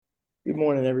Good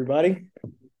morning, everybody.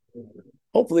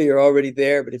 Hopefully you're already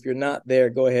there, but if you're not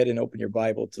there, go ahead and open your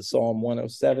Bible to Psalm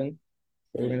 107.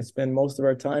 We're going to spend most of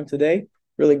our time today.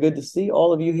 Really good to see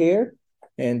all of you here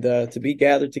and to be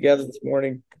gathered together this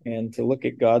morning and to look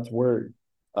at God's word.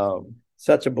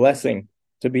 Such a blessing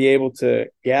to be able to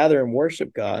gather and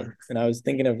worship God. And I was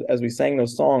thinking of, as we sang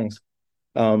those songs,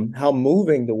 how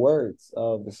moving the words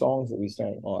of the songs that we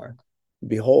sang are.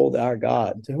 Behold our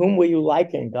God. To whom will you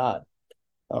liken God?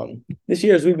 This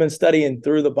year, as we've been studying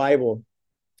through the Bible,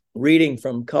 reading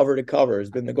from cover to cover has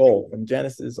been the goal, from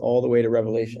Genesis all the way to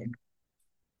Revelation.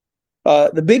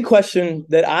 The big question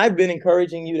that I've been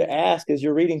encouraging you to ask as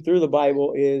you're reading through the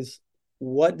Bible is,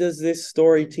 what does this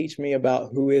story teach me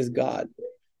about who is God?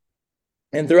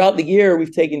 And throughout the year,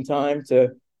 we've taken time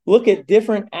to look at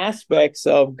different aspects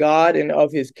of God and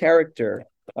of his character,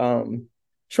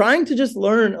 trying to just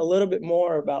learn a little bit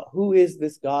more about who is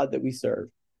this God that we serve.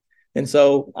 And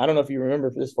so I don't know if you remember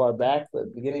this far back, but at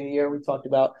the beginning of the year, we talked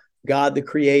about God, the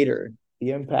creator,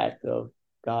 the impact of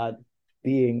God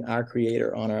being our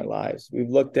creator on our lives. We've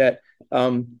looked at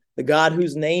the God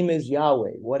whose name is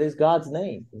Yahweh. What is God's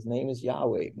name? His name is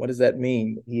Yahweh. What does that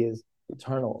mean? That he is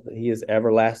eternal, that he is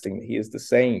everlasting, that he is the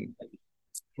same.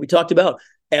 We talked about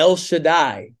El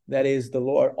Shaddai, that is the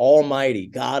Lord Almighty,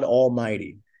 God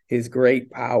Almighty, his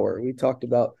great power. We talked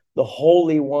about the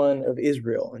Holy One of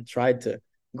Israel and tried to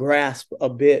grasp a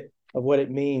bit of what it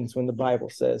means when the Bible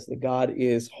says that God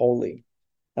is holy.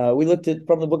 We looked at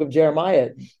from the book of Jeremiah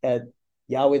at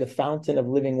Yahweh, the fountain of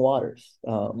living waters,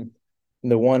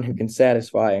 the one who can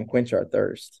satisfy and quench our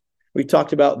thirst. We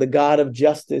talked about the God of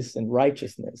justice and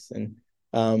righteousness. And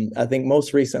I think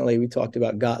most recently we talked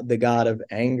about God, the God of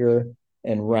anger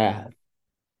and wrath.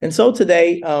 And so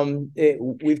today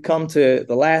we've come to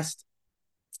the last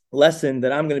lesson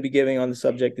that I'm going to be giving on the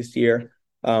subject this year.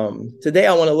 Today,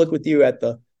 I want to look with you at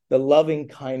the loving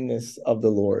kindness of the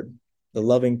Lord, the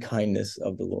loving kindness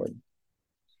of the Lord.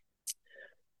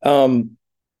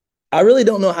 I really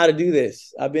don't know how to do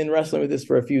this. I've been wrestling with this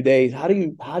for a few days. How do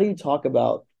you talk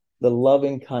about the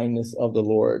loving kindness of the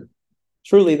Lord?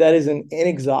 Truly, that is an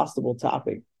inexhaustible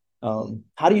topic.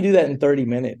 How do you do that in 30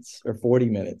 minutes or 40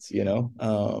 minutes?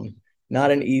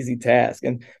 Not an easy task.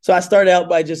 And so I started out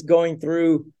by just going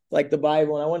through like the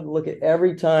Bible, and I wanted to look at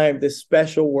every time this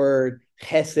special word,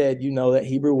 chesed, that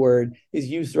Hebrew word, is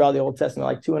used throughout the Old Testament,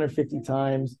 like 250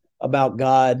 times about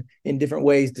God in different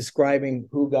ways, describing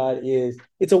who God is.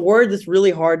 It's a word that's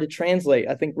really hard to translate.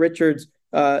 I think Richard's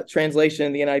translation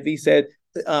in the NIV said,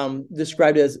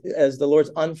 described as the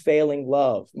Lord's unfailing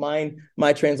love.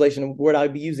 My translation, the word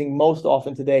I'd be using most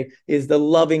often today, is the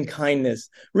loving kindness.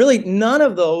 Really, none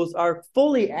of those are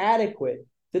fully adequate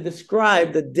to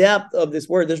describe the depth of this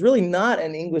word. There's really not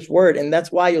an English word, and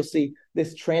that's why you'll see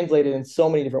this translated in so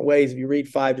many different ways. If you read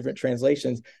 5 different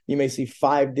translations, you may see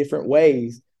 5 different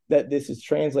ways that this is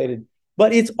translated,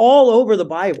 but it's all over the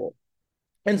Bible.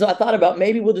 And so I thought about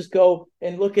maybe we'll just go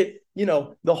and look at,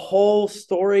 the whole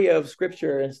story of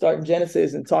Scripture and start in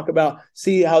Genesis and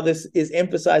see how this is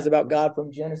emphasized about God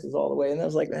from Genesis all the way. And I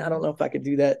was like, man, I don't know if I could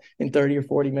do that in 30 or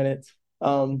 40 minutes.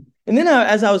 And then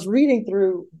as I was reading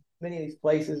through many of these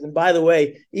places, and by the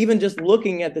way, even just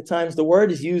looking at the times the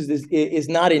word is used is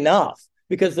not enough,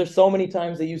 because there's so many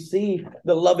times that you see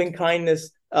the loving kindness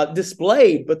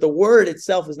displayed, but the word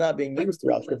itself is not being used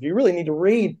throughout Scripture. You really need to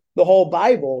read the whole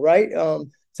Bible, right,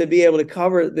 to be able to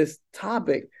cover this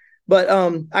topic. But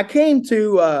I came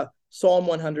to Psalm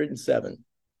 107.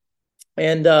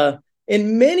 And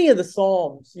in many of the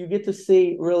Psalms, you get to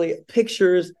see really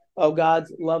pictures of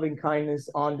God's loving kindness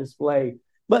on display.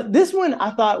 But this one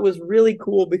I thought was really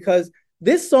cool because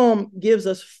this psalm gives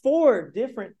us 4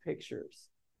 different pictures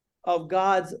of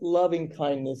God's loving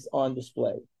kindness on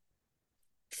display.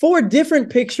 4 different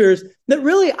pictures that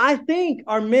really, I think,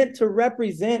 are meant to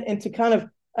represent and to kind of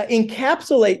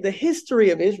encapsulate the history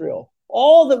of Israel,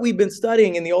 all that we've been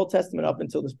studying in the Old Testament up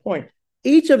until this point.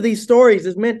 Each of these stories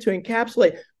is meant to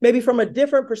encapsulate, maybe from a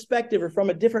different perspective or from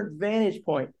a different vantage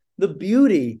point, the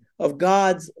beauty of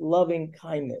God's loving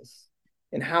kindness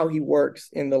and how he works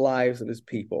in the lives of his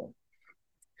people.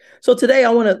 So today I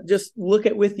want to just look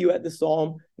with you at the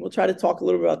psalm. We'll try to talk a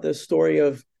little bit about the story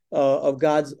of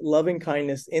God's loving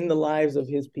kindness in the lives of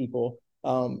his people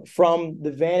from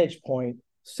the vantage point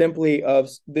simply of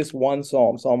this one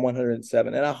psalm, Psalm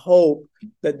 107. And I hope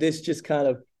that this just kind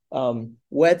of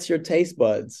whets your taste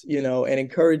buds, and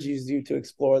encourages you to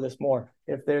explore this more.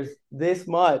 If there's this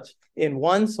much in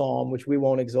one psalm, which we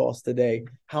won't exhaust today,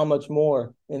 how much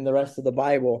more in the rest of the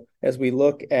Bible as we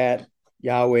look at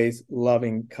Yahweh's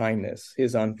loving kindness,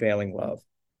 his unfailing love.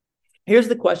 Here's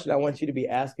the question I want you to be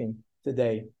asking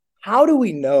today. How do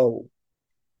we know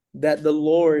that the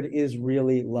Lord is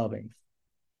really loving?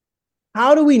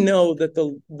 How do we know that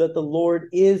the Lord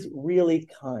is really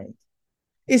kind?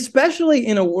 Especially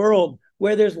in a world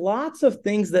where there's lots of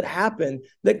things that happen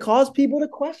that cause people to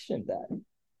question that.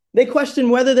 They question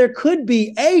whether there could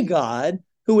be a God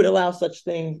who would allow such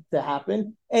things to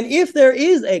happen. And if there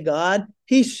is a God,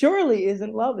 he surely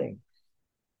isn't loving.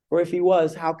 Or if he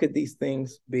was, how could these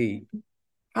things be?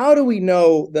 How do we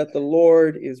know that the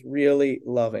Lord is really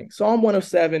loving? Psalm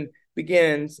 107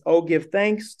 begins, "Oh, give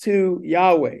thanks to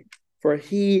Yahweh, for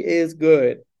he is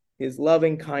good. His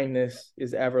loving kindness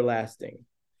is everlasting."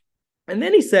 And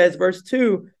then he says, verse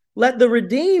 2, "Let the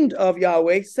redeemed of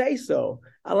Yahweh say so."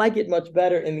 I like it much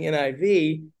better in the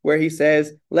NIV, where he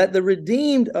says, "Let the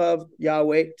redeemed of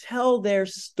Yahweh tell their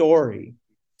story."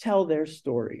 Tell their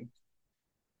story.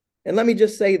 And let me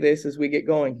just say this as we get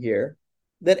going here,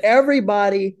 that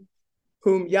everybody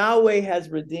whom Yahweh has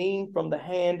redeemed from the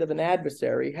hand of an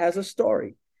adversary has a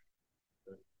story.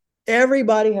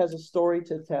 Everybody has a story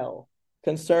to tell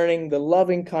concerning the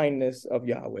loving kindness of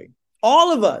Yahweh.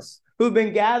 All of us who've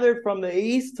been gathered from the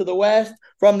east to the west,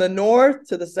 from the north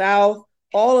to the south,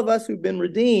 all of us who've been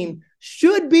redeemed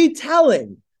should be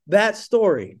telling that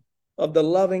story of the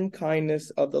loving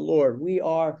kindness of the Lord. We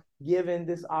are given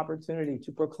this opportunity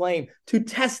to proclaim, to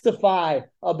testify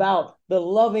about the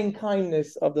loving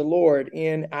kindness of the Lord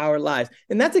in our lives.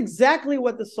 And that's exactly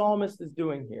what the psalmist is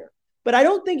doing here. But I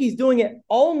don't think he's doing it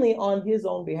only on his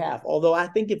own behalf. Although I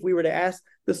think if we were to ask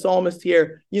the psalmist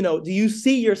here, do you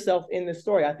see yourself in this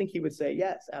story? I think he would say,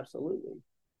 yes, absolutely.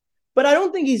 But I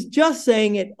don't think he's just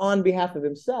saying it on behalf of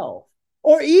himself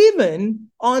or even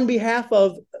on behalf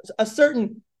of a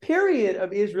certain period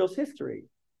of Israel's history.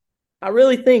 I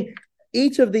really think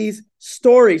each of these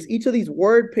stories, each of these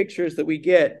word pictures that we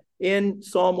get in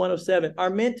Psalm 107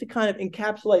 are meant to kind of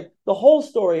encapsulate the whole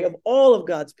story of all of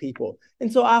God's people.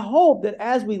 And so I hope that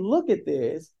as we look at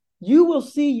this, you will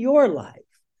see your life.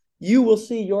 You will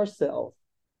see yourself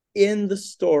in the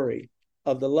story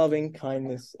of the loving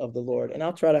kindness of the Lord. And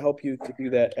I'll try to help you to do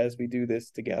that as we do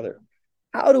this together.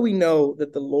 How do we know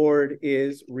that the Lord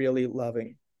is really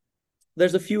loving?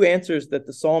 There's a few answers that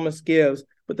the psalmist gives,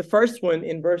 but the first one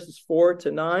in verses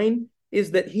 4-9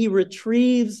 is that he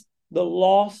retrieves the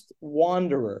lost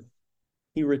wanderer.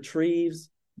 He retrieves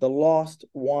the lost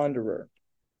wanderer.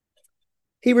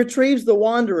 He retrieves the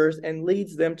wanderers and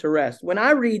leads them to rest. When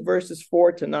I read verses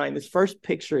 4-9, this first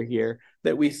picture here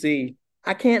that we see,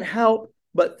 I can't help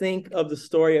but think of the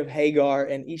story of Hagar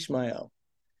and Ishmael.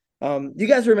 Do you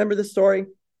guys remember the story?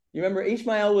 You remember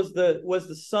Ishmael was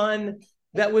the son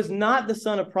that was not the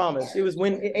son of promise. It was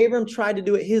when Abram tried to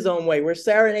do it his own way, where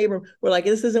Sarah and Abram were like,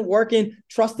 this isn't working.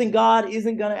 Trusting God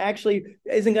isn't going to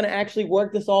actually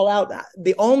work this all out.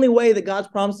 The only way that God's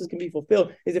promises can be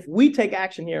fulfilled is if we take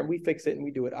action here and we fix it and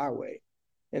we do it our way.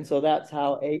 And so that's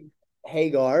how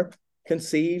Hagar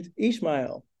conceived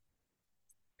Ishmael.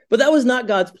 But that was not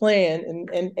God's plan,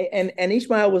 and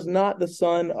Ishmael was not the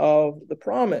son of the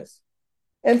promise.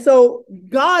 And so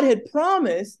God had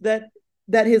promised that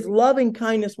his loving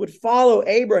kindness would follow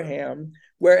Abraham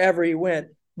wherever he went.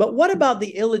 But what about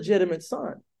the illegitimate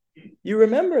son? You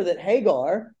remember that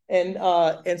Hagar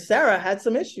and Sarah had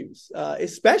some issues,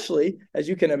 especially, as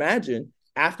you can imagine,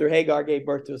 after Hagar gave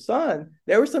birth to a son,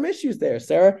 there were some issues there.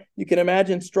 Sarah, you can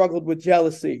imagine, struggled with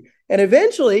jealousy. And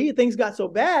eventually, things got so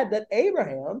bad that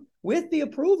Abraham, with the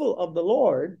approval of the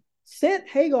Lord, sent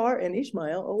Hagar and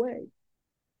Ishmael away.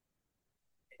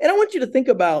 And I want you to think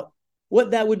about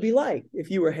what that would be like if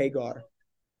you were Hagar,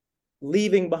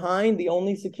 leaving behind the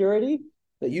only security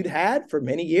that you'd had for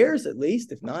many years, at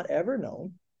least, if not ever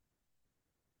known.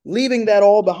 Leaving that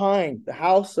all behind, the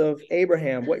house of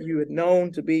Abraham, what you had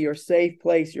known to be your safe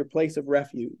place, your place of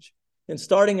refuge, and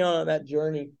starting on that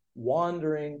journey,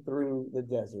 wandering through the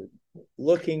desert,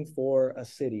 looking for a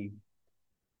city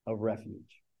of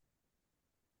refuge.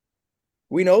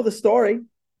 We know the story.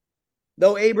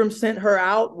 Though Abram sent her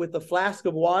out with a flask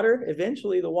of water,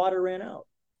 eventually the water ran out.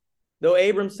 Though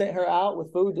Abram sent her out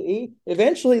with food to eat,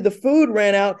 eventually the food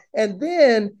ran out. And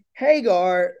then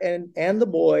Hagar and the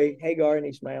boy, Hagar and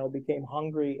Ishmael, became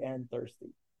hungry and thirsty.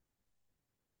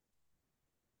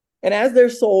 And as their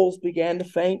souls began to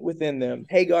faint within them,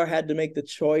 Hagar had to make the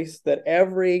choice that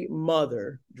every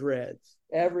mother dreads,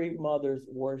 every mother's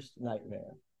worst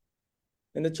nightmare.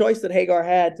 And the choice that Hagar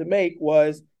had to make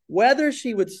was whether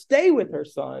she would stay with her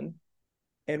son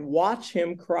and watch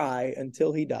him cry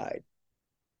until he died,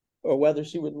 or whether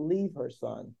she would leave her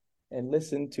son and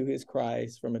listen to his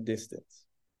cries from a distance.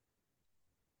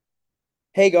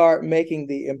 Hagar, making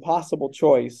the impossible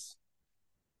choice,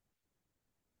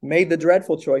 made the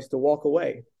dreadful choice to walk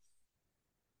away.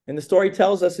 And the story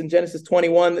tells us in Genesis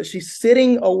 21 that she's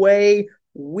sitting away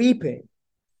weeping.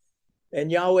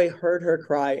 And Yahweh heard her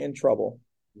cry in trouble.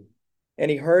 And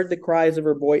he heard the cries of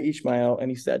her boy Ishmael, and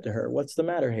he said to her, "What's the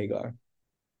matter, Hagar?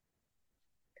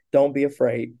 Don't be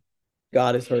afraid.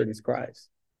 God has heard his cries.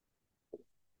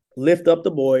 Lift up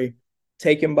the boy,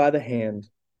 take him by the hand."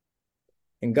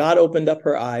 And God opened up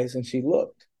her eyes, and she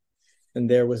looked, and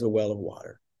there was a well of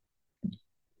water.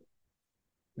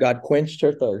 God quenched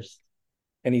her thirst,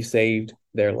 and he saved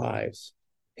their lives.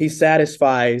 He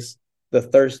satisfies the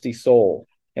thirsty soul,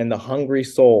 and the hungry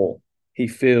soul he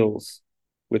fills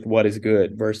with what is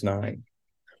good. Verse 9.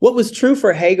 What was true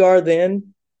for Hagar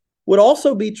then would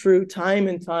also be true time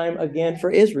and time again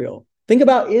for Israel. Think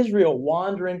about Israel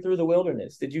wandering through the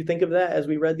wilderness. Did you think of that as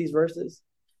we read these verses?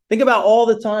 Think about all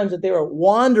the times that they were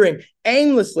wandering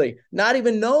aimlessly, not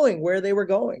even knowing where they were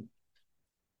going.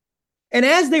 And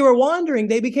as they were wandering,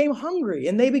 they became hungry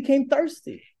and they became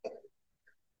thirsty.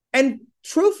 And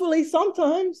truthfully,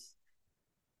 sometimes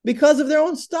because of their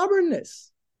own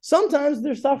stubbornness. Sometimes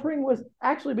their suffering was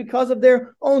actually because of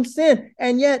their own sin.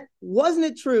 And yet, wasn't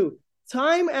it true?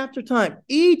 Time after time,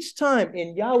 each time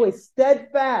in Yahweh's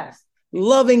steadfast,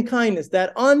 loving kindness,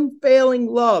 that unfailing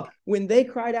love, when they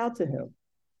cried out to him,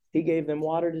 he gave them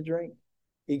water to drink.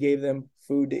 He gave them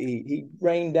food to eat. He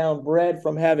rained down bread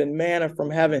from heaven, manna from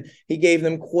heaven. He gave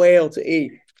them quail to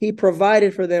eat. He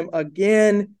provided for them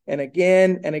again and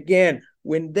again and again.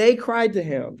 When they cried to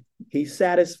him, he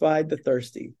satisfied the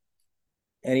thirsty,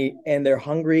 and their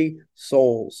hungry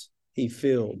souls he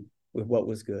filled with what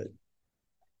was good.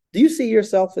 Do you see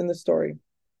yourself in the story?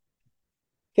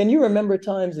 Can you remember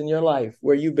times in your life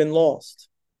where you've been lost,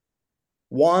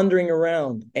 wandering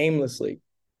around aimlessly,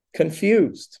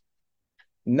 confused,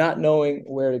 not knowing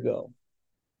where to go?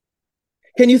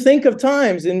 Can you think of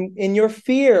times in your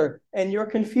fear and your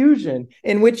confusion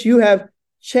in which you have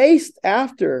chased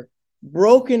after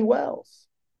broken wells,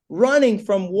 running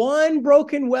from one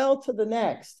broken well to the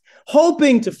next,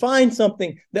 hoping to find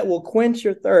something that will quench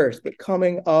your thirst, but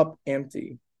coming up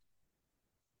empty?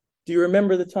 Do you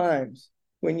remember the times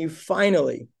when you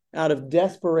finally, out of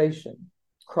desperation,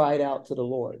 cried out to the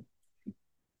Lord,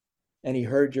 and he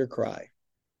heard your cry,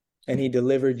 and he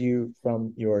delivered you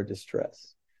from your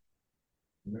distress?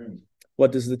 Amen.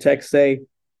 What does the text say?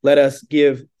 Let us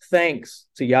give thanks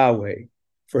to Yahweh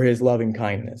for his loving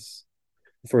kindness,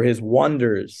 for his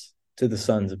wonders to the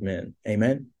sons of men.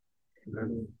 Amen.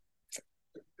 Amen.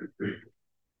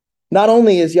 Not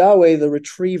only is Yahweh the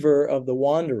retriever of the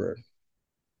wanderer,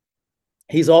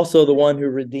 he's also the one who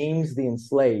redeems the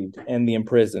enslaved and the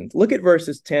imprisoned. Look at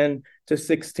verses 10 to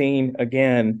 16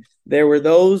 again. There were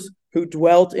those who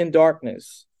dwelt in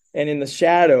darkness and in the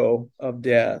shadow of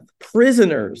death,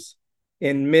 prisoners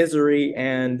in misery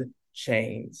and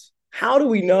chains. How do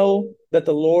we know that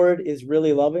the Lord is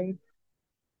really loving?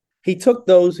 He took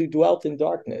those who dwelt in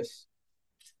darkness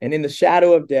and in the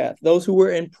shadow of death, those who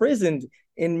were imprisoned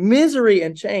in misery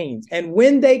and chains, and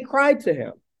when they cried to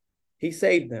him, he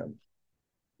saved them.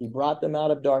 He brought them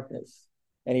out of darkness,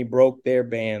 and he broke their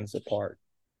bands apart.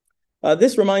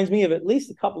 This reminds me of at least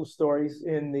a couple of stories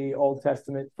in the Old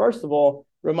Testament. First of all,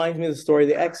 reminds me of the story of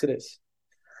the Exodus.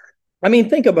 I mean,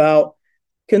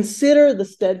 consider the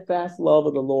steadfast love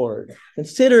of the Lord.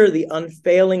 Consider the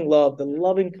unfailing love, the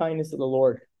loving kindness of the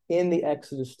Lord in the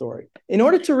Exodus story. In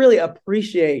order to really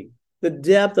appreciate the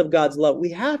depth of God's love, we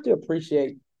have to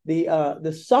appreciate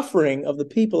the suffering of the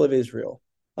people of Israel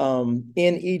in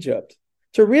Egypt.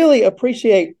 To really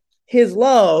appreciate his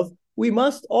love, we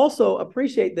must also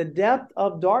appreciate the depth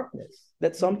of darkness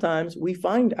that sometimes we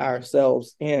find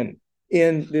ourselves in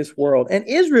this world. And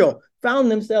Israel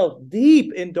found themselves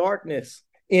deep in darkness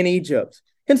in Egypt.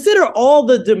 Consider all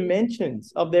the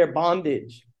dimensions of their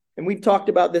bondage. And we talked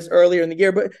about this earlier in the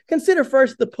year, but consider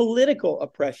first the political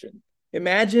oppression.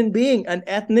 Imagine being an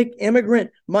ethnic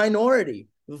immigrant minority,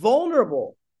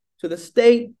 vulnerable to the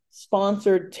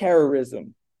state-sponsored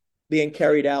terrorism being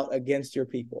carried out against your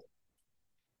people.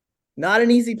 Not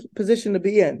an easy position to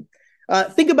be in.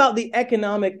 Think about the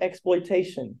economic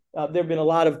exploitation. There have been a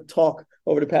lot of talk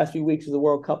over the past few weeks as the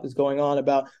World Cup is going on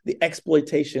about the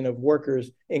exploitation of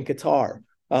workers in Qatar.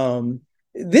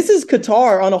 This is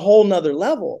Qatar on a whole nother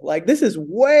level. Like, this is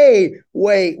way,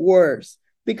 way worse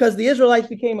because the Israelites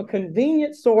became a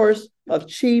convenient source of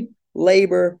cheap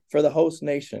labor for the host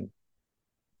nation.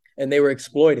 And they were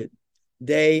exploited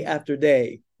day after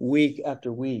day, week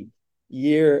after week,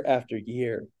 year after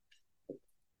year,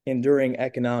 enduring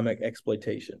economic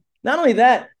exploitation. Not only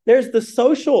that, there's the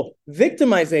social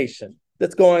victimization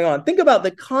that's going on. Think about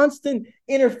the constant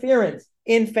interference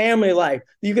in family life.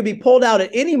 You could be pulled out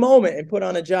at any moment and put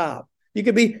on a job. You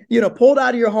could be, pulled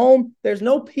out of your home. There's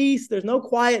no peace. There's no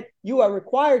quiet. You are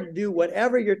required to do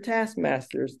whatever your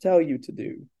taskmasters tell you to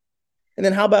do. And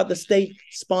then how about the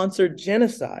state-sponsored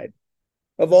genocide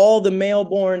of all the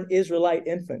male-born Israelite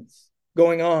infants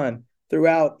going on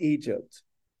throughout Egypt?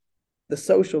 The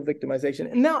social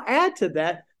victimization. And now add to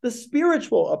that the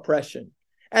spiritual oppression.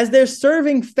 As they're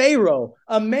serving Pharaoh,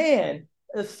 a man,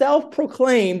 a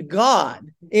self-proclaimed God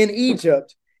in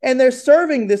Egypt, and they're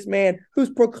serving this man who's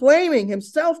proclaiming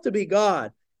himself to be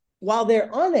God, while they're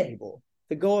unable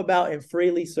to go about and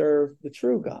freely serve the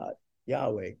true God,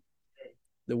 Yahweh,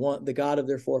 the God of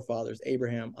their forefathers,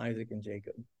 Abraham, Isaac, and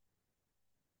Jacob.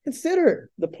 Consider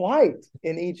the plight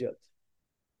in Egypt.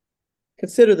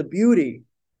 Consider the beauty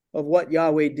of what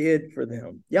Yahweh did for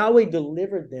them. Yahweh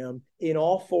delivered them in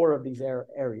all four of these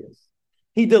areas.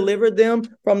 He delivered them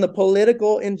from the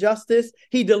political injustice.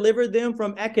 He delivered them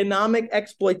from economic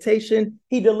exploitation.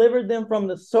 He delivered them from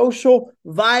the social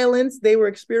violence they were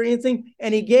experiencing.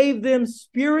 And he gave them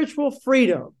spiritual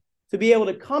freedom to be able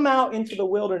to come out into the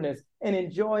wilderness and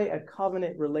enjoy a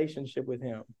covenant relationship with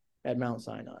him at Mount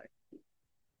Sinai.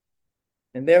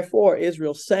 And therefore,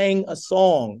 Israel sang a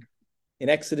song in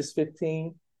Exodus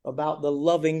 15 about the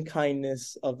loving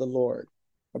kindness of the Lord,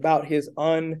 about his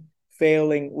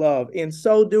unfailing love. In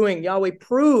so doing, Yahweh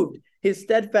proved his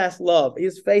steadfast love,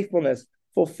 his faithfulness,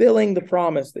 fulfilling the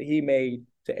promise that he made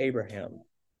to Abraham.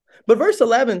 But verse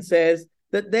 11 says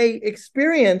that they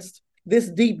experienced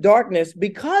this deep darkness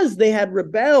because they had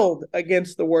rebelled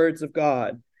against the words of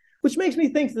God, which makes me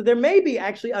think that there may be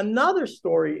actually another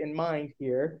story in mind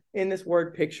here in this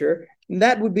word picture, and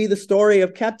that would be the story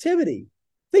of captivity.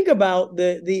 Think about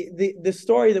the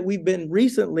story that we've been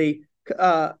recently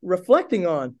reflecting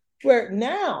on, where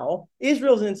now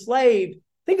Israel's enslaved.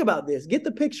 Think about this. Get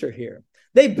the picture here.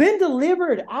 They've been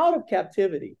delivered out of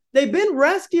captivity. They've been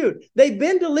rescued. They've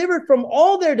been delivered from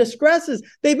all their distresses.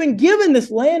 They've been given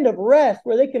this land of rest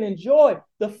where they can enjoy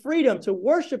the freedom to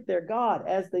worship their God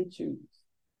as they choose.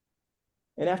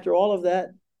 And after all of that,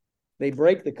 they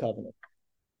break the covenant.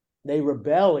 They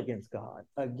rebel against God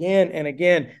again and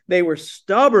again. They were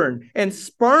stubborn and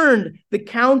spurned the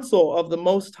counsel of the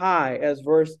Most High, as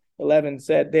verse 11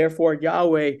 said. Therefore,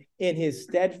 Yahweh, in his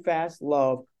steadfast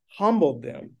love, humbled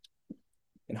them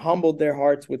and humbled their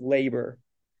hearts with labor.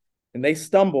 And they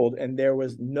stumbled, and there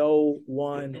was no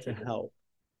one to help.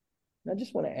 And I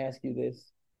just want to ask you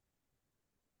this.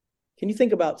 Can you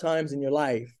think about times in your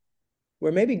life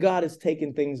where maybe God has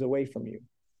taken things away from you?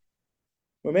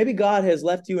 Or maybe God has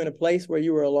left you in a place where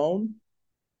you were alone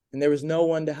and there was no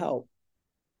one to help,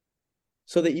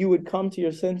 so that you would come to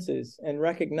your senses and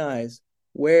recognize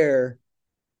where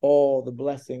all the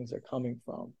blessings are coming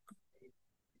from.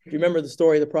 Do you remember the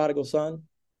story of the prodigal son?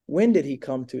 When did he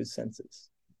come to his senses?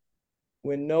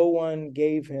 When no one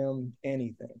gave him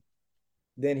anything.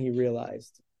 Then he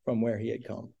realized from where he had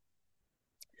come.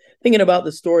 Thinking about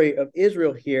the story of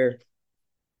Israel here,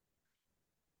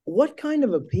 what kind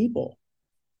of a people,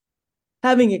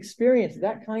 having experienced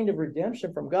that kind of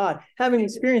redemption from God, having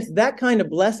experienced that kind of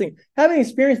blessing, having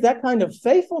experienced that kind of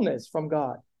faithfulness from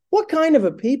God, what kind of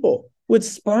a people would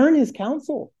spurn his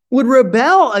counsel, would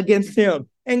rebel against him,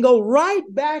 and go right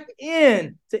back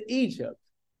in to Egypt,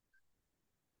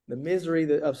 the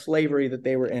misery of slavery that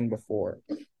they were in before?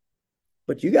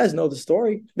 But you guys know the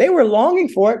story. They were longing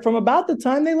for it from about the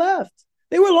time they left.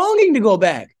 They were longing to go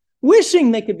back,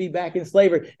 wishing they could be back in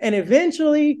slavery. And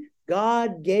eventually,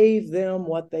 God gave them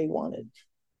what they wanted,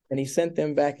 and he sent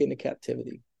them back into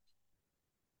captivity.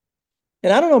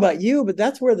 And I don't know about you, but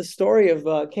that's where the story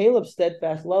of Caleb's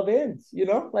steadfast love ends.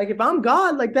 Like if I'm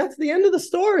God, like that's the end of the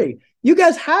story. You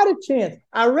guys had a chance.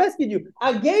 I rescued you.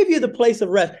 I gave you the place of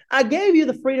rest. I gave you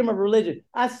the freedom of religion.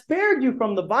 I spared you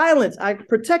from the violence. I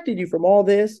protected you from all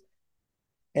this.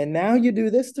 And now you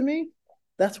do this to me?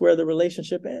 That's where the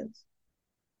relationship ends.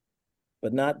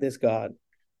 But not this God.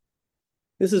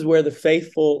 This is where the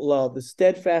faithful love, the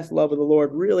steadfast love of the Lord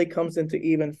really comes into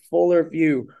even fuller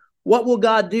view. What will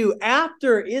God do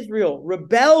after Israel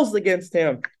rebels against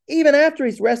him, even after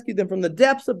he's rescued them from the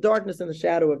depths of darkness and the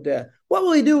shadow of death? What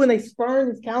will he do when they spurn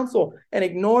his counsel and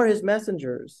ignore his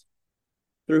messengers?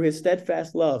 Through his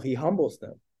steadfast love, he humbles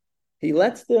them. He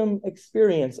lets them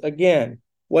experience again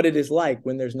what it is like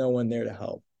when there's no one there to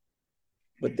help.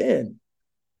 But then,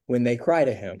 when they cry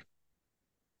to him,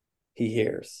 he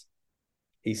hears.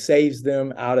 He saves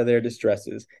them out of their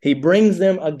distresses. He brings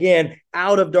them again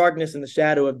out of darkness and the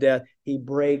shadow of death. He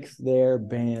breaks their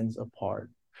bands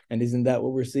apart. And isn't that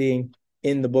what we're seeing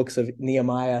in the books of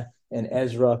Nehemiah and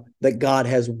Ezra, that God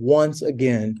has once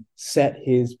again set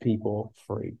his people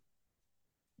free?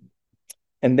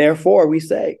 And therefore we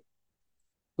say,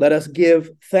 Let us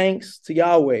give thanks to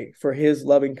Yahweh for his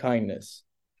loving kindness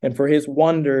and for his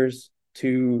wonders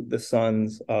to the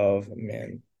sons of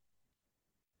men.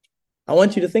 I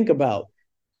want you to think about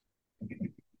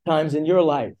times in your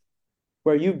life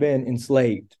where you've been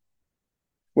enslaved,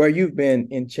 where you've been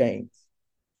in chains.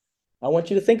 I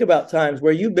want you to think about times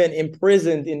where you've been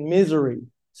imprisoned in misery,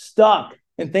 stuck,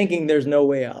 and thinking there's no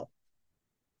way out.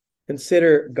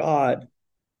 Consider God,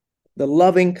 the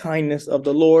loving kindness of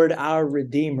the Lord, our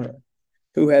Redeemer,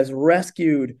 who has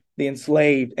rescued the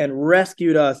enslaved and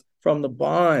rescued us from the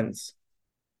bonds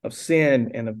of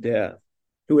sin and of death,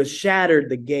 who has shattered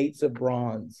the gates of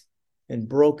bronze and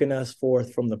broken us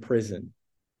forth from the prison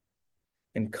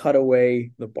and cut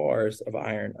away the bars of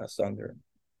iron asunder.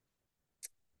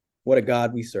 What a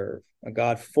God we serve, a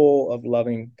God full of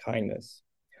loving kindness.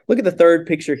 Look at the third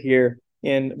picture here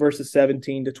in verses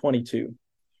 17 to 22.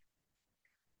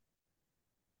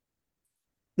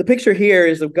 The picture here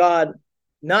is of God,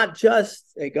 not just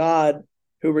a God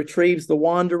who retrieves the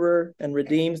wanderer and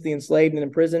redeems the enslaved and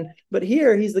imprisoned, but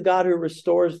here he's the God who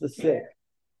restores the sick.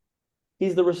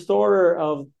 He's the restorer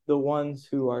of the ones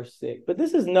who are sick. But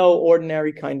this is no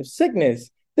ordinary kind of sickness.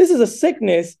 This is a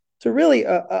sickness to really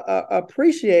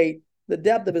appreciate the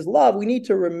depth of his love. We need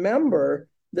to remember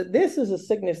that this is a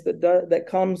sickness that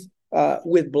comes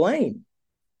with blame.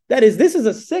 That is, this is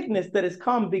a sickness that has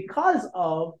come because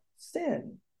of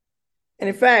sin. And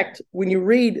in fact, when you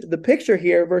read the picture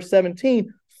here, verse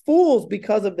 17, fools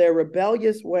because of their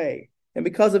rebellious way and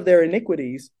because of their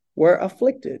iniquities were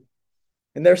afflicted.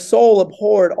 And their soul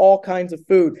abhorred all kinds of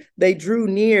food. They drew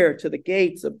near to the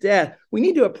gates of death. We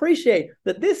need to appreciate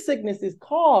that this sickness is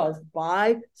caused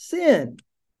by sin.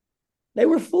 They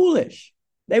were foolish.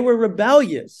 They were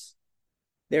rebellious.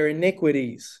 Their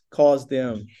iniquities caused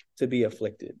them to be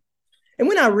afflicted. And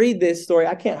when I read this story,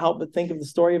 I can't help but think of the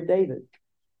story of David.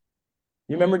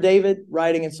 You remember David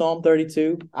writing in Psalm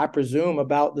 32, I presume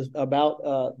about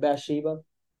Bathsheba,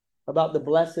 about the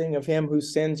blessing of him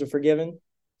whose sins are forgiven.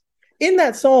 In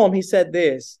that psalm, he said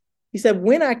this. He said,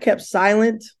 when I kept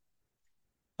silent,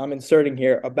 I'm inserting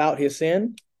here about his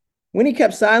sin. When he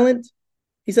kept silent,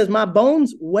 he says, my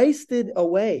bones wasted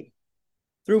away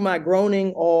through my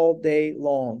groaning all day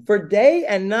long. For day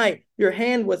and night, your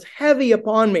hand was heavy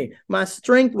upon me. My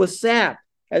strength was sapped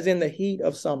as in the heat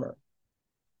of summer.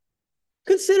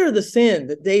 Consider the sin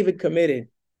that David committed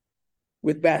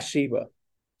with Bathsheba.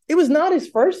 It was not his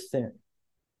first sin.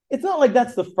 It's not like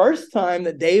that's the first time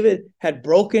that David had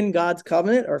broken God's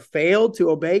covenant or failed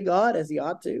to obey God as he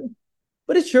ought to.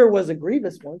 But it sure was a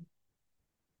grievous one.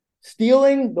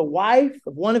 Stealing the wife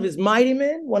of one of his mighty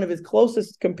men, one of his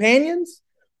closest companions,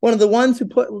 one of the ones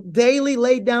who daily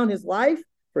laid down his life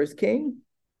for his king,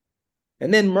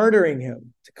 and then murdering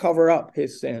him to cover up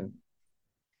his sin.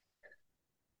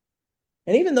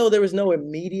 And even though there was no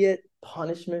immediate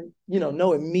punishment,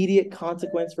 no immediate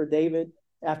consequence for David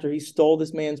after he stole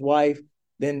this man's wife,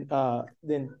 then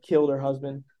killed her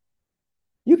husband,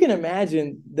 you can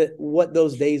imagine what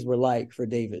those days were like for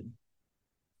David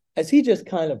as he just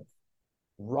kind of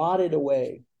rotted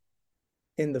away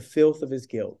in the filth of his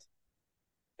guilt,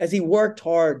 as he worked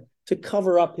hard to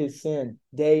cover up his sin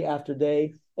day after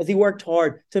day, as he worked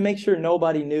hard to make sure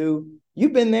nobody knew.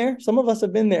 You've been there. Some of us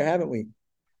have been there, haven't we?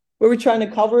 Where we're trying to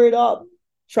cover it up,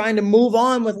 trying to move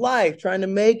on with life, trying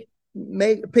to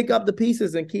pick up the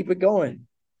pieces and keep it going.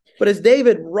 But as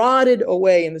David rotted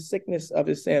away in the sickness of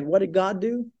his sin, what did God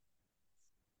do?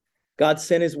 God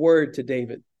sent his word to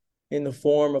David in the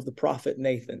form of the prophet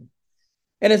Nathan.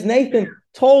 And as Nathan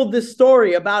told this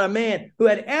story about a man who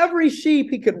had every sheep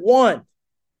he could want,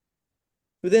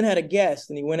 who then had a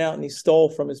guest, and he went out and he stole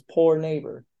from his poor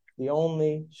neighbor the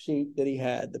only sheep that he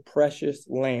had, the precious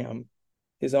lamb,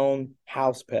 his own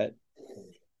house pet.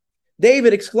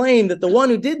 David exclaimed that the one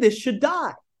who did this should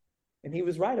die. And he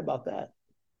was right about that.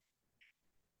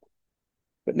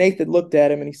 But Nathan looked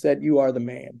at him and he said, you are the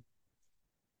man.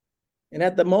 And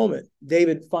at the moment,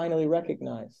 David finally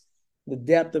recognized the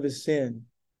depth of his sin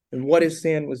and what his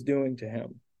sin was doing to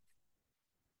him.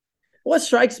 What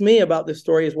strikes me about this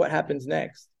story is what happens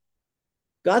next.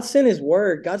 God sent his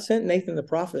word. God sent Nathan the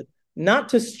prophet not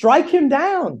to strike him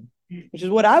down, which is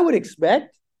what I would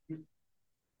expect,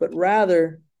 but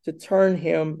rather to turn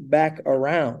him back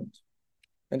around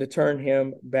and to turn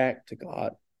him back to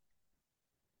God.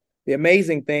 The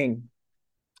amazing thing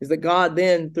is that God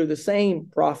then, through the same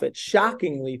prophet,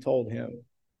 shockingly told him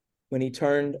when he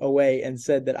turned away and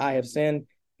said that I have sinned,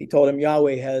 he told him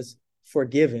Yahweh has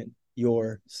forgiven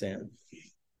your sin.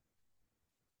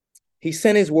 He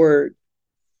sent his word.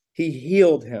 He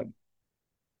healed him.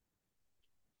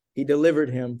 He delivered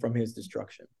him from his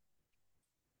destruction.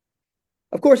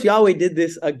 Of course, Yahweh did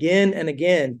this again and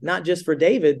again, not just for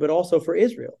David, but also for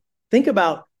Israel. Think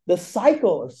about the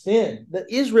cycle of sin that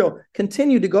Israel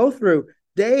continued to go through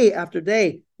day after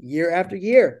day, year after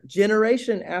year,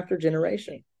 generation after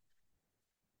generation.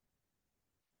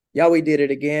 Yahweh did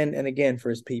it again and again for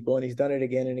his people, and he's done it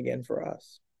again and again for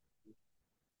us.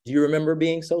 Do you remember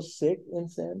being so sick in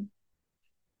sin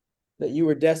that you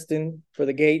were destined for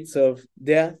the gates of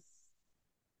death?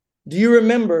 Do you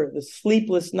remember the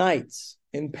sleepless nights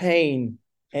in pain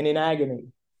and in agony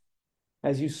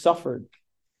as you suffered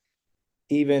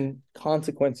even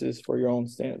consequences for your own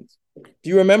sins? Do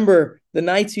you remember the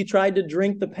nights you tried to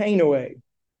drink the pain away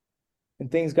and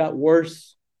things got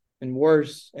worse and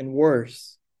worse and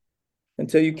worse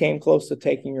until you came close to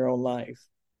taking your own life?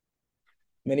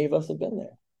 Many of us have been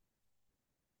there.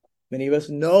 Many of us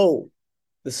know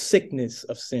the sickness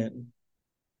of sin,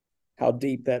 how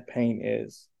deep that pain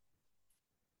is.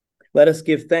 Let us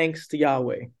give thanks to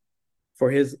Yahweh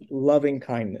for his loving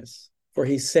kindness, for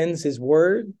he sends his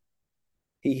word,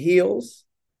 he heals,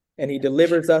 and he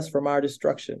delivers us from our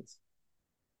destructions.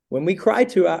 When we cry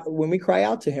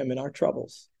out to him in our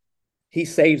troubles, he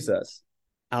saves us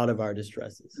out of our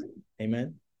distresses.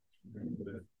 Amen.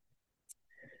 There's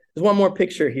one more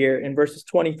picture here in verses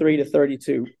 23 to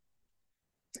 32.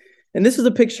 And this is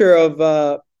a picture of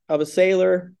a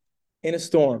sailor in a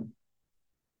storm.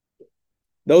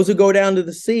 Those who go down to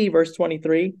the sea, verse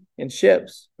 23, in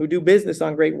ships, who do business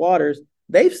on great waters,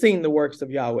 they've seen the works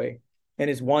of Yahweh and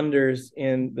his wonders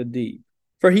in the deep.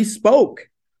 For he spoke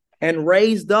and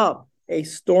raised up a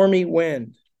stormy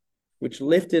wind, which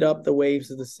lifted up the waves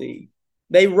of the sea.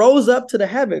 They rose up to the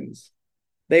heavens.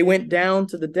 They went down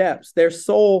to the depths. Their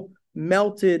soul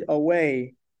melted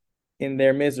away in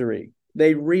their misery.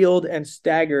 They reeled and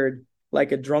staggered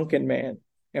like a drunken man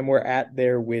and were at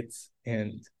their wits'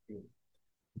 end.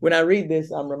 When I read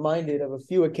this, I'm reminded of a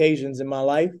few occasions in my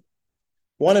life.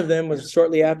 One of them was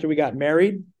shortly after we got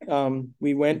married.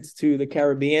 We went to the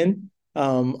Caribbean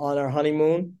on our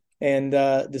honeymoon and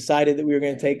decided that we were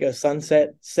going to take a sunset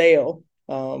sail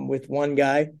with one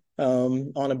guy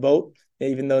on a boat,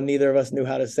 even though neither of us knew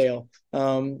how to sail.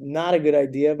 Not a good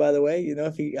idea, by the way. You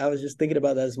know, I was just thinking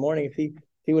about that this morning. If he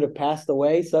would have passed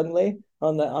away suddenly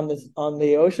on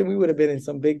the ocean, we would have been in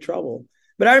some big trouble.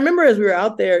 But I remember as we were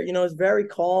out there, you know, it's very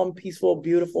calm, peaceful,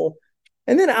 beautiful.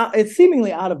 And then it's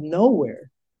seemingly out of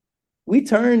nowhere.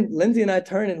 Lindsay and I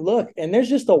turn and look, and there's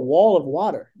just a wall of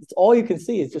water. It's all you can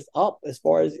see. It's just up as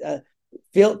far as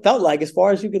felt like as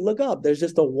far as you could look up. There's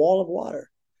just a wall of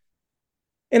water.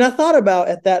 And I thought about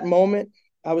at that moment,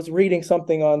 I was reading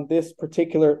something on this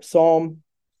particular psalm.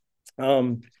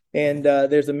 And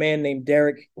there's a man named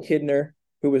Derek Kidner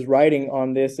who was writing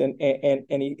on this, and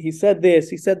he said this.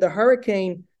 He said, the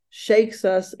hurricane shakes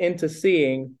us into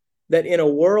seeing that in a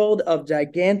world of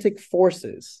gigantic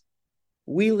forces,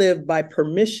 we live by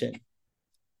permission,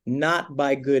 not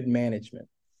by good management.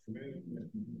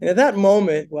 And at that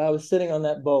moment, while I was sitting on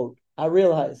that boat, I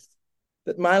realized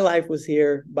that my life was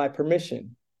here by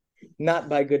permission, not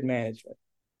by good management.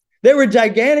 There were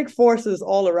gigantic forces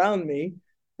all around me,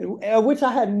 which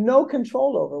I had no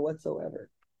control over whatsoever.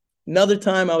 Another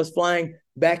time I was flying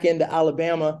back into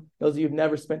Alabama. Those of you who've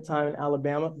never spent time in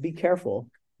Alabama, be careful.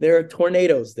 There are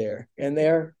tornadoes there, and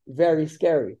they're very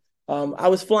scary. I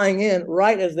was flying in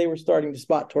right as they were starting to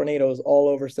spot tornadoes all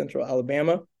over central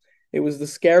Alabama. It was the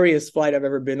scariest flight I've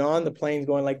ever been on. The plane's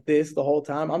going like this the whole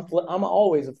time. I'm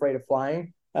always afraid of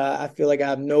flying. I feel like I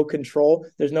have no control.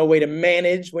 There's no way to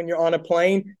manage when you're on a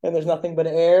plane and there's nothing but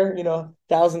air, you know,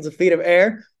 thousands of feet of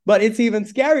air. But it's even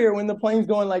scarier when the plane's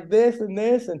going like this,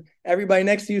 and everybody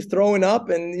next to you is throwing up,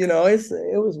 and, you know, it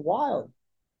was wild.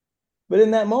 But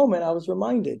in that moment, I was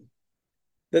reminded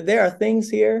that there are things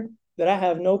here that I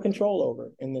have no control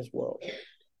over in this world.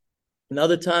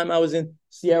 Another time I was in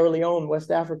Sierra Leone,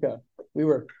 West Africa. We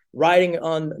were riding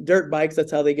on dirt bikes.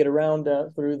 That's how they get around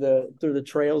through the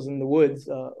trails in the woods,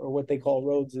 or what they call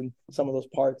roads in some of those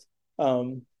parts.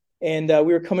 And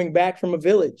we were coming back from a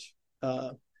village.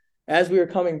 As we were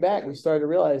coming back, we started to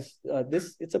realize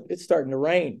it's starting to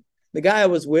rain. The guy I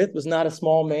was with was not a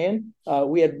small man.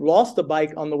 We had lost a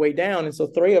bike on the way down, and so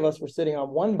three of us were sitting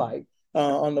on one bike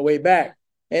on the way back.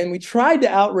 And we tried to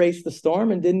outrace the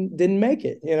storm and didn't make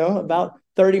it. You know, about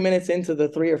 30 minutes into the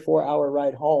 3 or 4 hour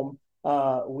ride home,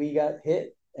 we got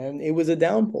hit, and it was a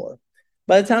downpour.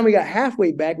 By the time we got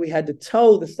halfway back, we had to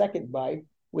tow the second bike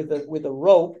with a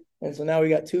rope. And so now we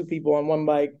got two people on one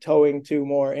bike towing two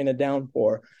more in a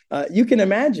downpour. You can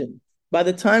imagine, by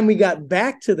the time we got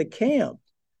back to the camp,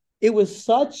 it was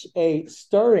such a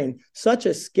stirring, such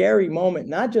a scary moment,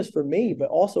 not just for me, but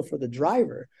also for the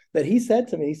driver, that he said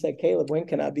to me, he said, Caleb, when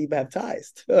can I be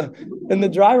baptized? And the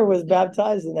driver was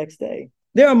baptized the next day.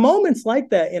 There are moments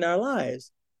like that in our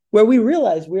lives where we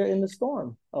realize we're in the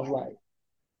storm of life.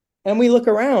 And we look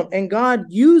around, and God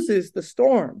uses the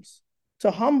storms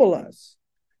to humble us,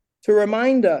 to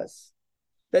remind us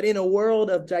that in a world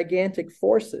of gigantic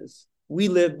forces, we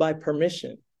live by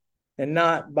permission and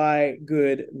not by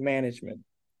good management.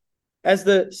 As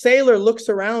the sailor looks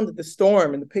around at the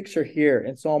storm in the picture here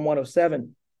in Psalm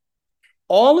 107,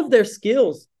 all of their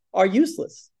skills are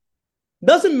useless.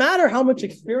 Doesn't matter how much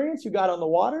experience you got on the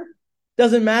water.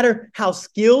 Doesn't matter how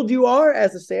skilled you are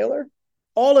as a sailor.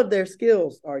 All of their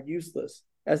skills are useless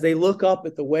as they look up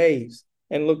at the waves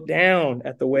and look down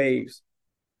at the waves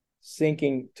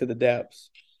sinking to the depths.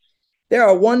 There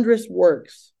are wondrous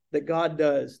works that God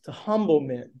does to humble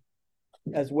men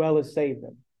as well as save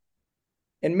them.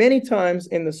 And many times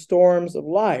in the storms of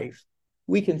life,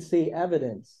 we can see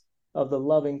evidence of the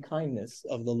loving kindness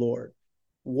of the Lord,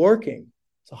 working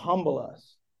to humble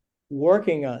us,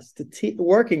 working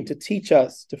to teach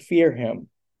us to fear him,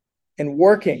 and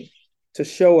working to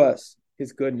show us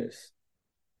his goodness.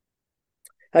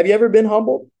 Have you ever been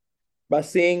humbled by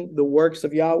seeing the works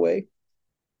of Yahweh,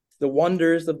 the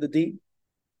wonders of the deep?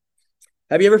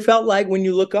 Have you ever felt like when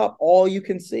you look up, all you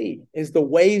can see is the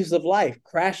waves of life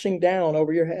crashing down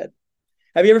over your head?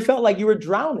 Have you ever felt like you were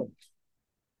drowning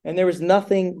and there was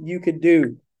nothing you could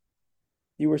do?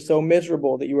 You were so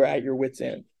miserable that you were at your wit's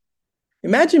end.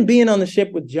 Imagine being on the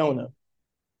ship with Jonah. Do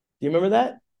you remember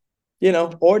that?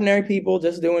 Ordinary people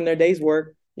just doing their day's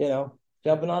work,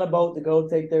 jumping on a boat to go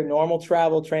take their normal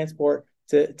travel transport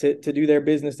to do their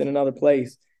business in another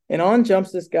place. And on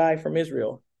jumps this guy from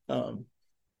Israel.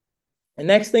 And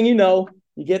next thing you know,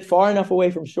 you get far enough away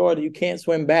from shore that you can't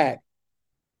swim back,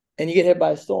 and you get hit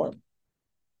by a storm.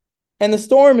 And the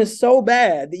storm is so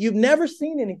bad that you've never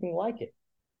seen anything like it.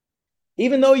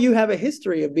 Even though you have a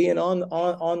history of being on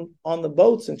the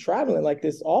boats and traveling like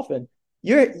this often,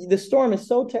 the storm is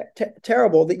so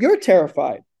terrible that you're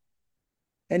terrified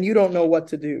and you don't know what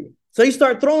to do. So you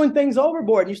start throwing things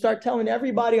overboard and you start telling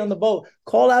everybody on the boat,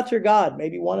 call out your God.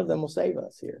 Maybe one of them will save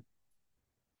us here.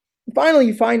 And finally,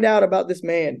 you find out about this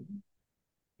man.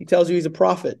 He tells you he's a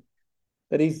prophet,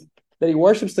 that he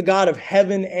worships the God of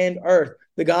heaven and earth,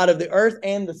 the God of the earth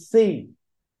and the sea.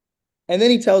 And then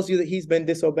he tells you that he's been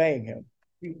disobeying him.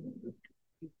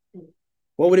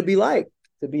 What would it be like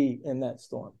to be in that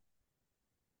storm?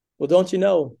 Well, don't you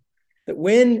know that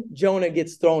when Jonah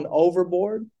gets thrown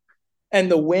overboard and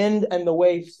the wind and the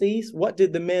waves cease, what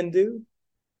did the men do?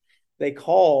 They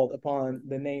called upon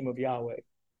the name of Yahweh.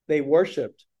 They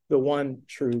worshiped the one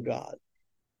true God.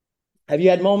 Have you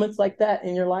had moments like that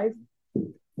in your life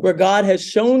where God has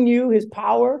shown you his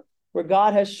power, where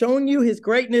God has shown you his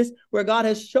greatness, where God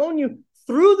has shown you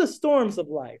through the storms of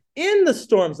life, in the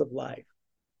storms of life,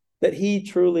 that he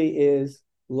truly is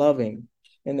loving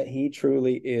and that he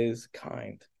truly is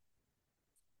kind?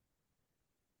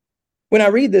 When I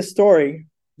read this story,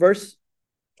 verse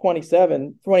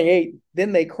 28,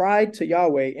 then they cried to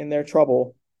Yahweh in their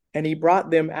trouble, and he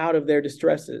brought them out of their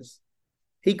distresses.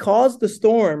 He caused the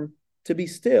storm to be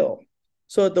still,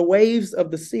 so that the waves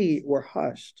of the sea were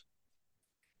hushed.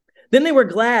 Then they were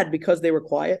glad because they were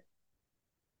quiet.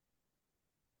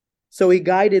 So he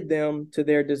guided them to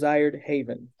their desired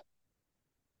haven.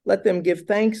 Let them give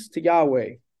thanks to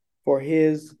Yahweh for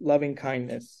his loving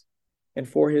kindness and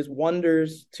for his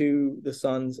wonders to the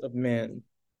sons of men.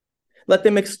 Let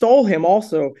them extol him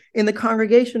also in the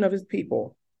congregation of his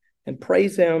people and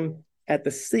praise him at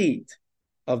the seat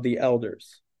of the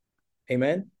elders.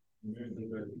 Amen.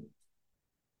 Amen.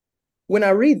 When I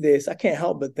read this, I can't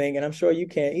help but think, and I'm sure you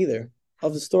can't either,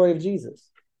 of the story of Jesus.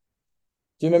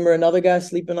 Do you remember another guy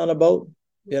sleeping on a boat,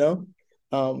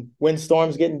 when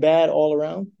storms getting bad all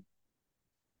around?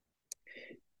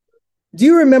 Do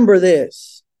you remember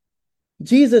this?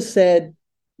 Jesus said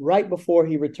right before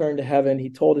he returned to heaven, he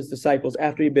told his disciples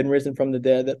after he'd been risen from the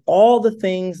dead that all the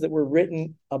things that were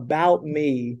written about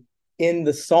me in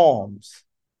the Psalms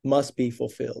must be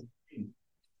fulfilled.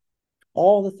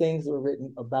 All the things that were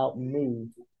written about me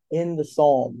in the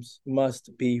Psalms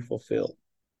must be fulfilled.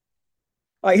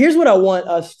 All right, here's what I want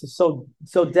us to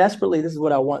so desperately, this is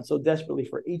what I want so desperately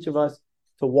for each of us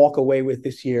to walk away with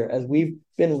this year. As we've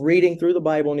been reading through the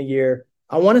Bible in a year,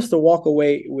 I want us to walk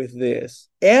away with this.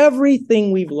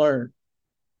 Everything we've learned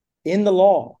in the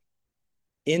law,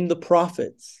 in the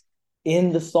prophets,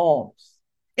 in the Psalms,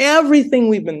 everything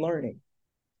we've been learning,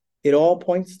 it all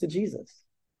points to Jesus.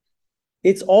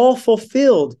 It's all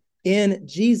fulfilled in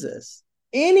Jesus.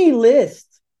 Any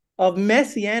list of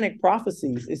messianic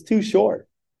prophecies is too short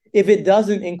if it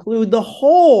doesn't include the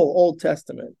whole Old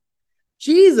Testament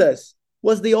Jesus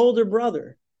was the older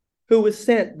brother who was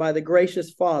sent by the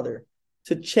gracious Father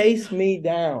to chase me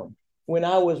down when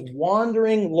I was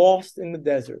wandering lost in the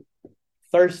desert,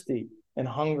 thirsty and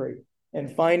hungry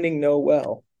and finding no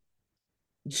well.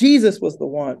 Jesus was the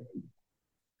one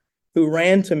who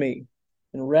ran to me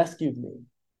and rescued me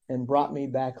and brought me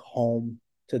back home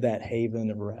to that haven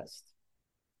of rest.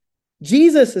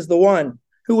 Jesus is the one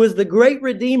who was the great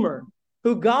Redeemer,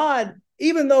 who God,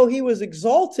 even though he was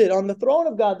exalted on the throne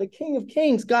of God, the King of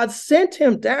Kings, God sent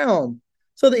him down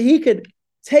so that he could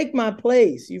take my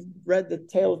place. You've read the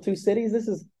Tale of Two Cities.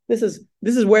 This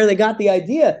is where they got the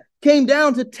idea. Came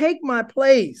down to take my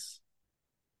place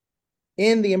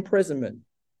in the imprisonment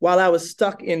while I was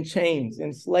stuck in chains,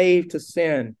 enslaved to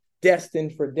sin,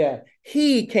 destined for death.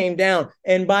 He came down,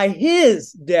 and by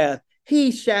his death,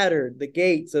 he shattered the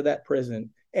gates of that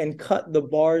prison and cut the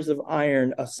bars of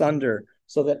iron asunder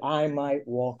so that I might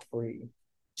walk free.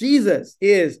 Jesus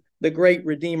is the great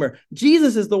Redeemer.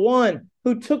 Jesus is the one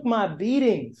who took my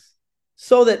beatings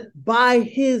so that by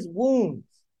his wounds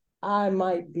I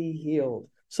might be healed,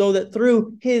 so that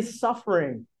through his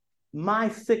suffering my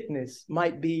sickness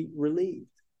might be relieved.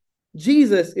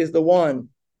 Jesus is the one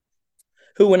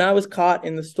who, when I was caught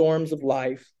in the storms of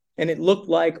life and it looked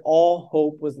like all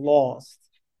hope was lost,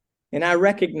 and I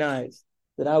recognized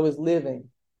that I was living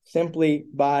simply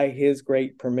by his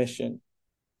great permission,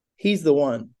 he's the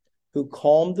one who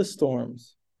calmed the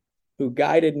storms, who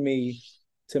guided me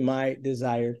to my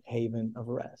desired haven of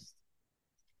rest.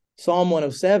 Psalm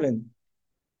 107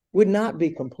 would not be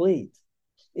complete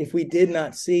if we did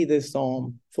not see this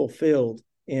psalm fulfilled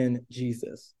in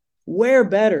Jesus. Where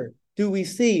better do we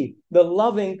see the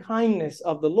loving kindness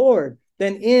of the Lord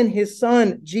than in his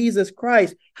Son, Jesus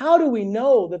Christ? How do we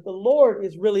know that the Lord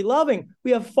is really loving?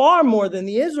 We have far more than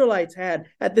the Israelites had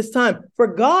at this time. For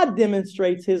God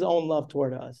demonstrates his own love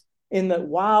toward us in that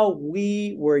while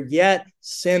we were yet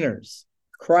sinners,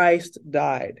 Christ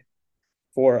died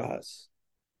for us.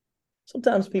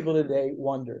 Sometimes people today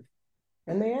wonder,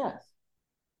 and they ask,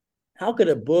 how could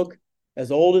a book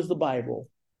as old as the Bible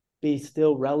be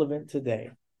still relevant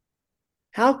today?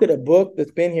 How could a book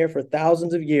that's been here for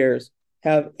thousands of years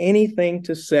have anything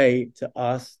to say to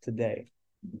us today?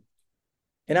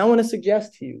 And I want to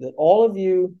suggest to you that all of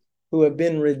you who have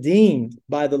been redeemed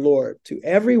by the Lord, to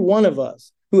every one of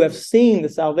us who have seen the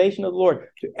salvation of the Lord,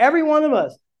 to every one of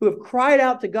us who have cried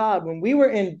out to God when we were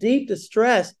in deep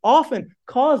distress, often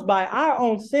caused by our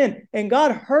own sin, and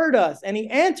God heard us and he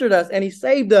answered us and he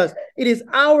saved us. It is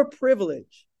our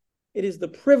privilege. It is the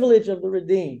privilege of the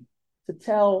redeemed to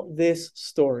tell this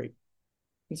story.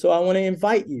 And so I want to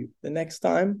invite you, the next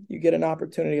time you get an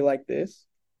opportunity like this,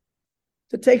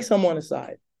 to take someone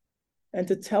aside and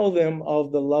to tell them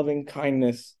of the loving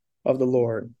kindness of the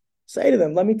Lord. Say to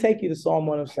them, let me take you to Psalm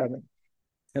 107,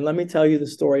 and let me tell you the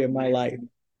story of my life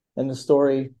and the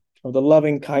story of the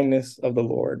loving kindness of the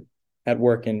Lord at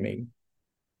work in me.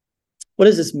 What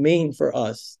does this mean for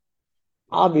us?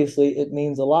 Obviously, it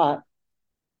means a lot.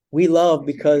 We love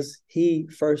because he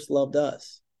first loved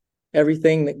us.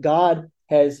 Everything that God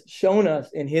has shown us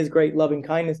in his great loving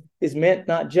kindness is meant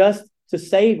not just to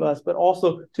save us, but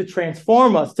also to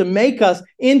transform us, to make us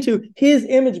into his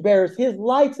image bearers, his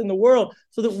lights in the world,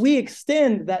 so that we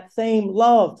extend that same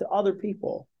love to other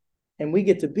people. And we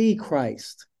get to be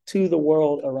Christ to the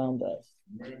world around us.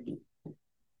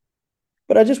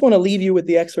 But I just want to leave you with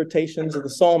the exhortations of the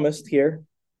psalmist here,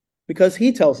 because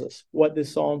he tells us what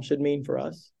this psalm should mean for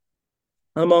us,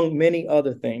 among many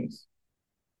other things.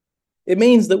 It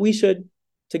means that we should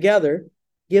together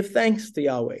give thanks to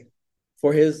Yahweh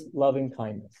for his loving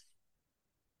kindness.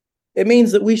 It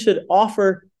means that we should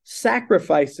offer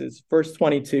sacrifices, verse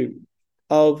 22,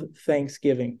 of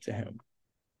thanksgiving to him.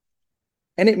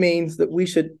 And it means that we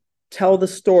should tell the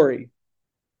story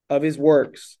of his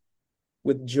works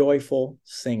with joyful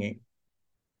singing.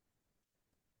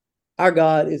 Our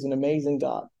God is an amazing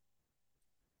God.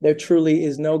 There truly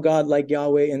is no God like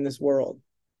Yahweh in this world.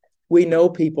 We know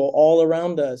people all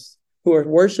around us who are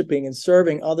worshiping and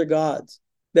serving other gods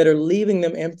that are leaving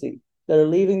them empty, that are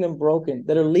leaving them broken,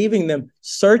 that are leaving them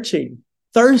searching,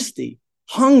 thirsty,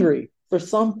 hungry for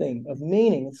something of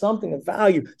meaning, something of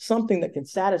value, something that can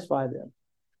satisfy them.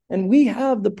 And we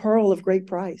have the pearl of great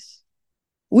price.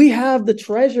 We have the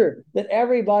treasure that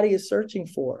everybody is searching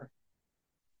for.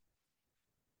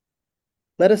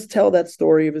 Let us tell that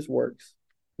story of his works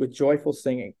with joyful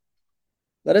singing.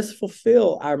 Let us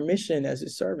fulfill our mission as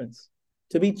his servants,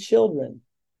 to be children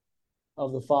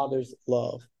of the Father's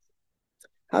love.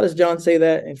 How does John say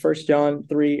that in 1 John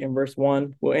 3 and verse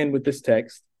 1? We'll end with this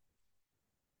text.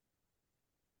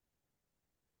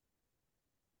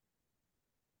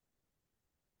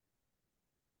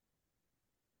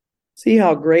 See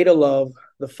how great a love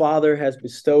the Father has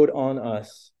bestowed on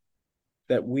us,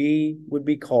 that we would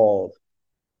be called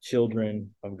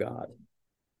children of God.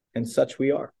 And such we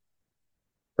are.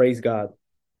 Praise God.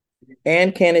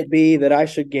 And can it be that I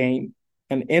should gain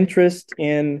an interest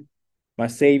in my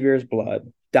Savior's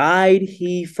blood? Died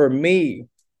he for me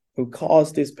who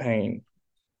caused his pain,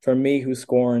 for me who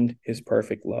scorned his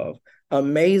perfect love.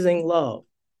 Amazing love.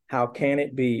 How can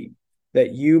it be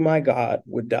that you, my God,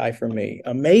 would die for me?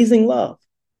 Amazing love.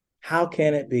 How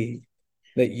can it be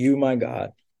that you, my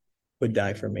God, would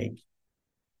die for me?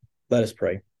 Let us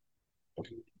pray.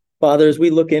 Father, as we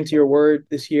look into your word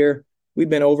this year, we've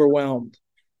been overwhelmed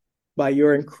by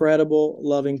your incredible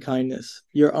loving kindness,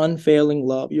 your unfailing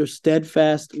love, your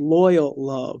steadfast, loyal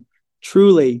love.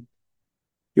 Truly,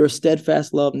 your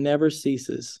steadfast love never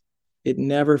ceases. It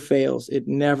never fails. It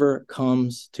never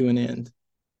comes to an end.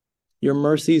 Your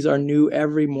mercies are new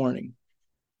every morning,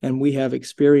 and we have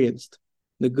experienced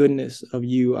the goodness of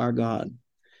you, our God.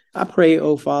 I pray,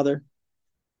 oh Father,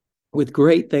 with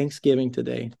great thanksgiving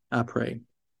today, I pray.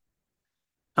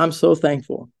 I'm so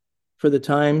thankful for the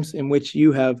times in which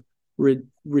you have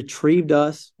retrieved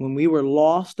us when we were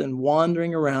lost and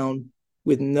wandering around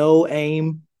with no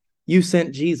aim. You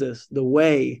sent Jesus, the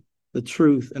way, the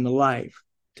truth, and the life,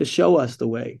 to show us the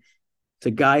way, to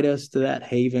guide us to that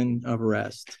haven of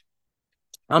rest.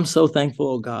 I'm so thankful,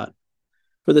 oh God,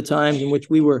 for the times in which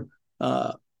we were,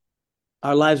 our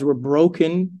lives were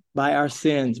broken by our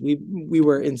sins. We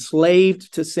were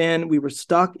enslaved to sin. We were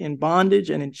stuck in bondage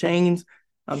and in chains.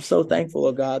 I'm so thankful,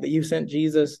 oh God, that you sent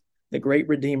Jesus, the great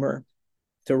Redeemer,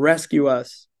 to rescue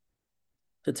us,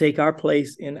 to take our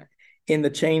place in the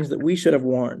chains that we should have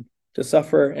worn, to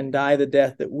suffer and die the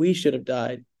death that we should have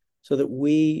died, so that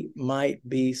we might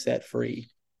be set free.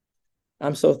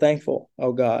 I'm so thankful,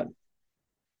 oh God,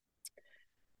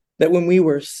 that when we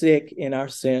were sick in our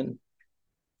sin,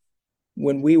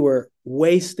 when we were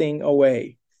wasting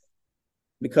away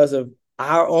because of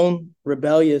our own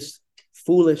rebellious,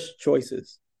 foolish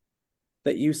choices,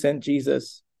 that you sent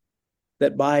Jesus,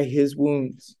 that by his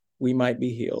wounds we might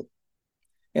be healed.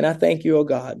 And I thank you, oh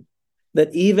God,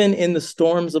 that even in the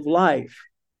storms of life,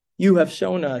 you have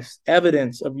shown us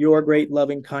evidence of your great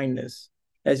loving kindness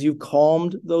as you've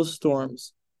calmed those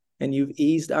storms and you've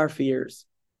eased our fears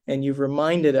and you've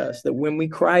reminded us that when we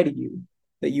cry to you,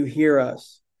 that you hear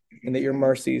us and that your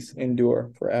mercies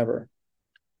endure forever.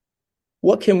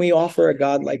 What can we offer a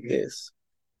God like this?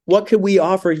 What could we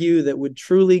offer you that would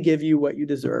truly give you what you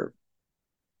deserve?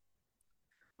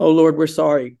 Oh Lord, we're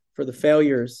sorry for the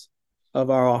failures of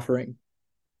our offering.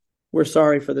 We're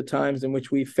sorry for the times in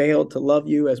which we failed to love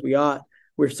you as we ought.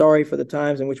 We're sorry for the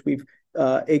times in which we've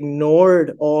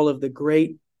ignored all of the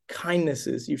great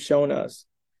kindnesses you've shown us.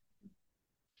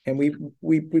 And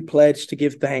we pledge to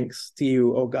give thanks to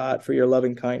you, oh God, for your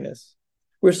loving kindness.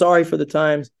 We're sorry for the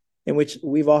times in which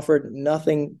we've offered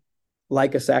nothing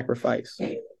like a sacrifice,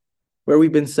 where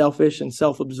we've been selfish and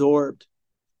self-absorbed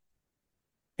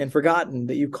and forgotten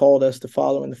that you called us to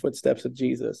follow in the footsteps of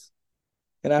Jesus.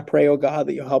 And I pray, oh God,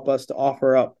 that you'll help us to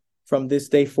offer up from this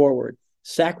day forward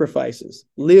sacrifices,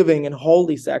 living and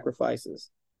holy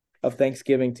sacrifices of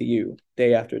thanksgiving to you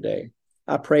day after day.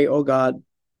 I pray, oh God,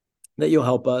 that you'll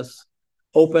help us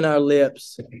open our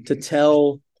lips to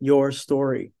tell your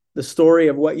story, the story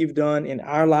of what you've done in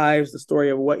our lives, the story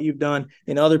of what you've done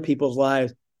in other people's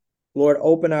lives. Lord,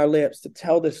 open our lips to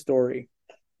tell this story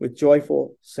with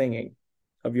joyful singing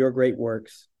of your great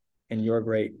works and your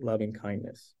great loving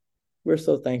kindness. We're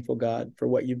so thankful, God, for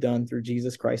what you've done through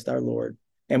Jesus Christ our Lord.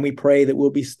 And we pray that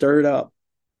we'll be stirred up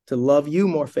to love you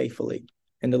more faithfully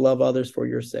and to love others for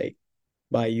your sake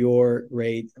by your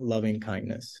great loving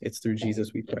kindness. It's through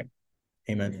Jesus we pray.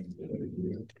 Amen.